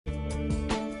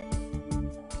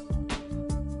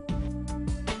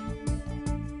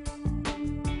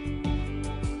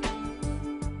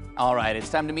All right, it's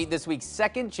time to meet this week's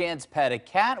second chance pet. A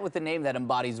cat with a name that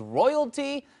embodies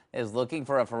royalty is looking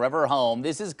for a forever home.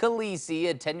 This is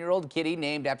Khaleesi, a 10-year-old kitty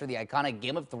named after the iconic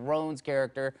Game of Thrones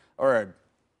character, or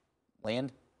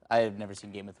land. I've never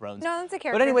seen Game of Thrones. No, that's a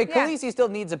character. But anyway, yeah. Khaleesi still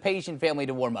needs a patient family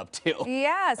to warm up to.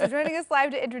 Yeah, so joining us live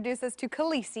to introduce us to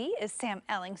Khaleesi is Sam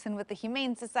Ellingson with the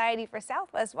Humane Society for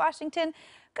Southwest Washington.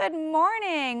 Good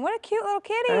morning. What a cute little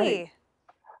kitty. Hi.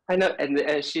 I know,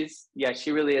 and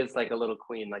she really is like a little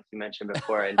queen, like you mentioned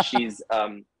before, and she's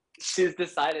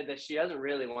decided that she doesn't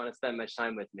really want to spend much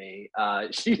time with me.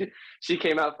 She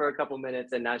came out for a couple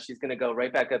minutes, and now she's going to go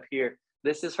right back up here.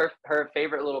 This is her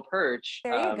favorite little perch.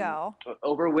 There you go.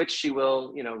 Over which she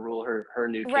will, rule her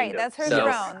new kingdom. Right, that's her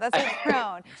throne. That's her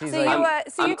throne.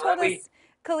 So you told us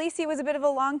Khaleesi was a bit of a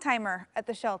long timer at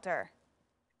the shelter.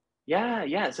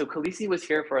 Yeah. So Khaleesi was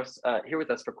here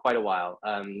with us for quite a while,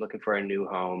 looking for a new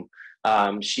home.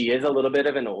 She is a little bit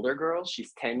of an older girl.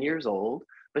 She's 10 years old,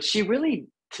 but she really,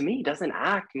 to me, doesn't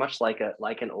act much like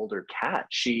an older cat.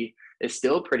 She is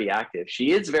still pretty active.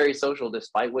 She is very social,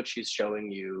 despite what she's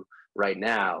showing you right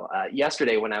now.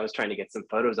 Yesterday, when I was trying to get some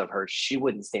photos of her, she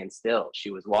wouldn't stand still.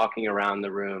 She was walking around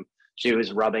the room. She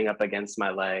was rubbing up against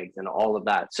my legs and all of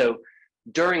that. So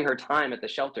during her time at the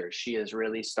shelter, she has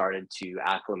really started to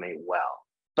acclimate well,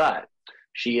 but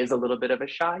she is a little bit of a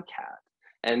shy cat.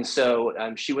 And so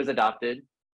she was adopted.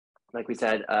 Like we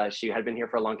said, she had been here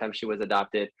for a long time. She was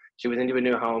adopted. She was into a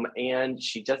new home, and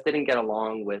she just didn't get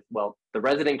along with, well, the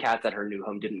resident cats at her new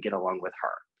home didn't get along with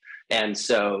her. And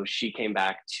so she came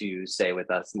back to stay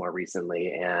with us more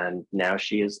recently, and now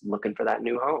she is looking for that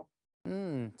new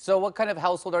home. So what kind of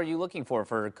household are you looking for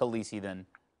Khaleesi then?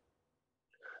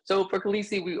 So for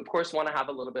Khaleesi, we of course want to have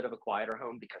a little bit of a quieter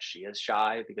home because she is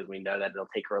shy, because we know that it'll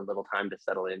take her a little time to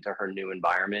settle into her new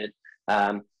environment.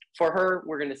 For her,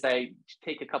 we're going to say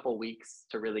take a couple weeks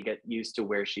to really get used to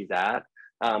where she's at.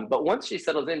 But once she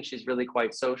settles in, she's really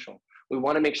quite social. We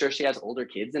want to make sure she has older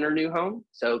kids in her new home.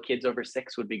 So kids over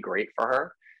 6 would be great for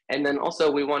her. And then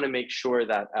also we want to make sure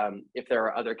that if there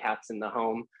are other cats in the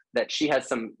home, that she has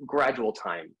some gradual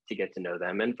time to get to know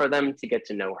them and for them to get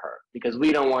to know her, because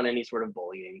we don't want any sort of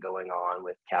bullying going on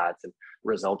with cats and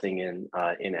resulting in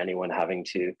anyone having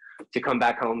to come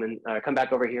back home and come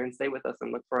back over here and stay with us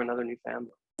and look for another new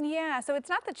family. Yeah, so it's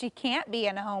not that she can't be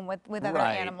in a home with other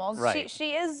animals. Right.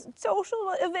 She is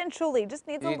social eventually, just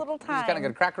needs a little time. You just kind of got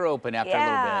to crack her open after a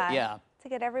little bit. Yeah. To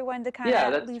get everyone to kind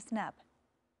of loosen up.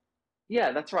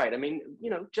 Yeah, that's right. I mean,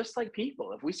 just like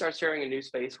people, if we start sharing a new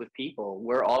space with people,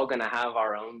 we're all going to have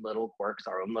our own little quirks,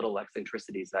 our own little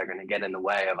eccentricities that are going to get in the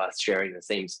way of us sharing the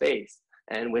same space.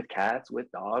 And with cats,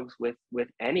 with dogs, with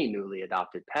any newly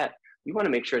adopted pet, you want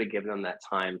to make sure to give them that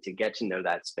time to get to know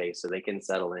that space so they can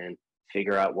settle in,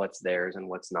 figure out what's theirs and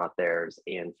what's not theirs,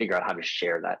 and figure out how to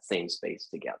share that same space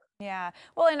together. Yeah,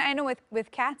 well, and I know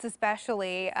with cats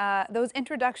especially, those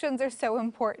introductions are so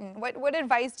important. What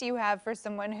advice do you have for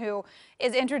someone who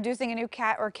is introducing a new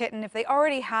cat or kitten if they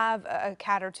already have a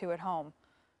cat or two at home?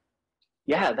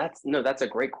 Yeah, that's a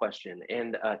great question.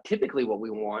 And typically what we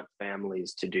want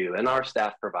families to do, and our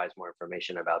staff provides more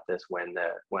information about this when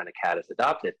a cat is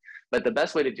adopted, but the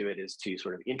best way to do it is to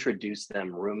sort of introduce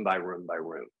them room by room by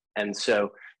room. And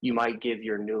so you might give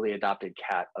your newly adopted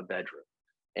cat a bedroom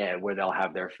where they'll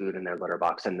have their food in their litter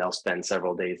box and they'll spend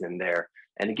several days in there.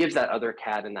 And it gives that other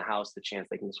cat in the house the chance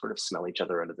they can sort of smell each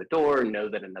other out of the door, know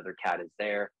that another cat is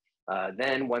there.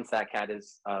 Then once that cat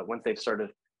is, once they've sort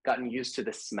of gotten used to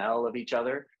the smell of each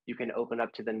other, you can open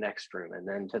up to the next room and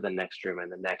then to the next room and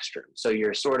the next room. So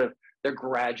they're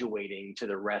graduating to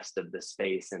the rest of the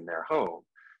space in their home.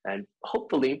 And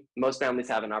hopefully most families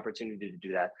have an opportunity to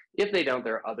do that. If they don't,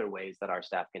 there are other ways that our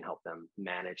staff can help them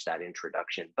manage that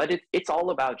introduction. But it's all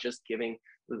about just giving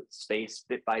space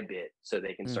bit by bit so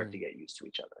they can start to get used to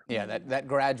each other. Yeah, that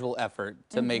gradual effort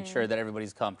to make sure that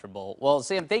everybody's comfortable. Well,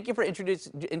 Sam, thank you for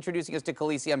introducing us to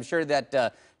Khaleesi. I'm sure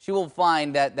that she will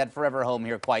find that forever home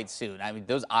here quite soon. I mean,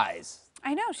 those eyes.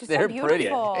 I know, she's They're so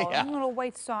beautiful. pretty. Yeah. Little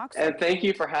white socks. And thank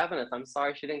you for having us. I'm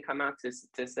sorry she didn't come out to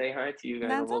say hi to you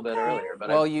guys a little bit earlier. But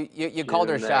well, you called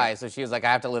her shy, so she was like,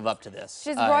 I have to live up to this.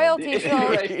 She's royalty.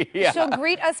 She'll Yeah.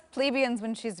 greet us plebeians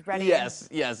when she's ready. Yes,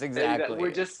 exactly.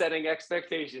 We're just setting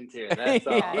expectations here. That's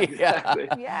all. Exactly.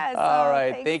 Yes. All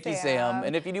right. Thanks, Thank you, Sam.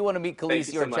 And if you do want to meet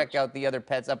Khaleesi or check out the other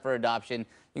pets up for adoption,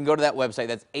 you can go to that website.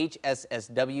 That's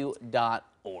hssw.org.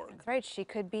 That's right. She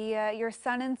could be your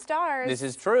sun and stars. This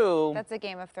is true. That's a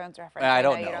Game of Thrones reference. I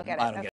don't know. You don't get it. I don't get it.